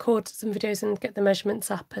need to record some videos and get the measurements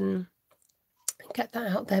up and get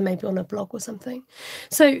that out there, maybe on a blog or something.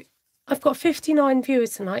 So I've got 59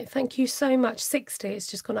 viewers tonight. Thank you so much. 60 it's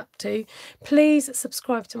just gone up to. Please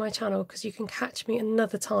subscribe to my channel because you can catch me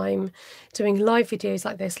another time doing live videos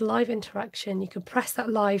like this, live interaction. You can press that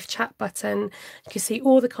live chat button. You can see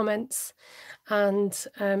all the comments, and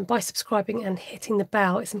by subscribing and hitting the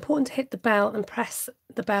bell, it's important to hit the bell and press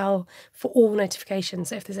the bell for all notifications.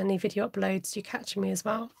 So if there's any video uploads, you catch me as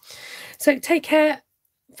well. So take care.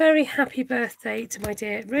 Very happy birthday to my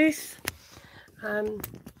dear Ruth.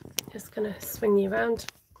 Just going to swing you around.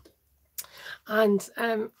 And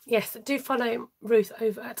yes, do follow Ruth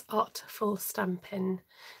over at Artful Stampin,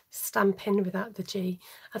 Stampin without the G.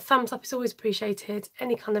 A thumbs up is always appreciated.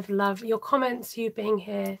 Any kind of love, your comments, you being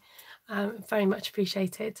here, very much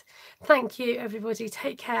appreciated. Thank you, everybody.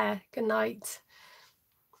 Take care. Good night.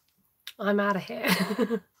 I'm out of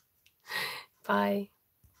here. Bye.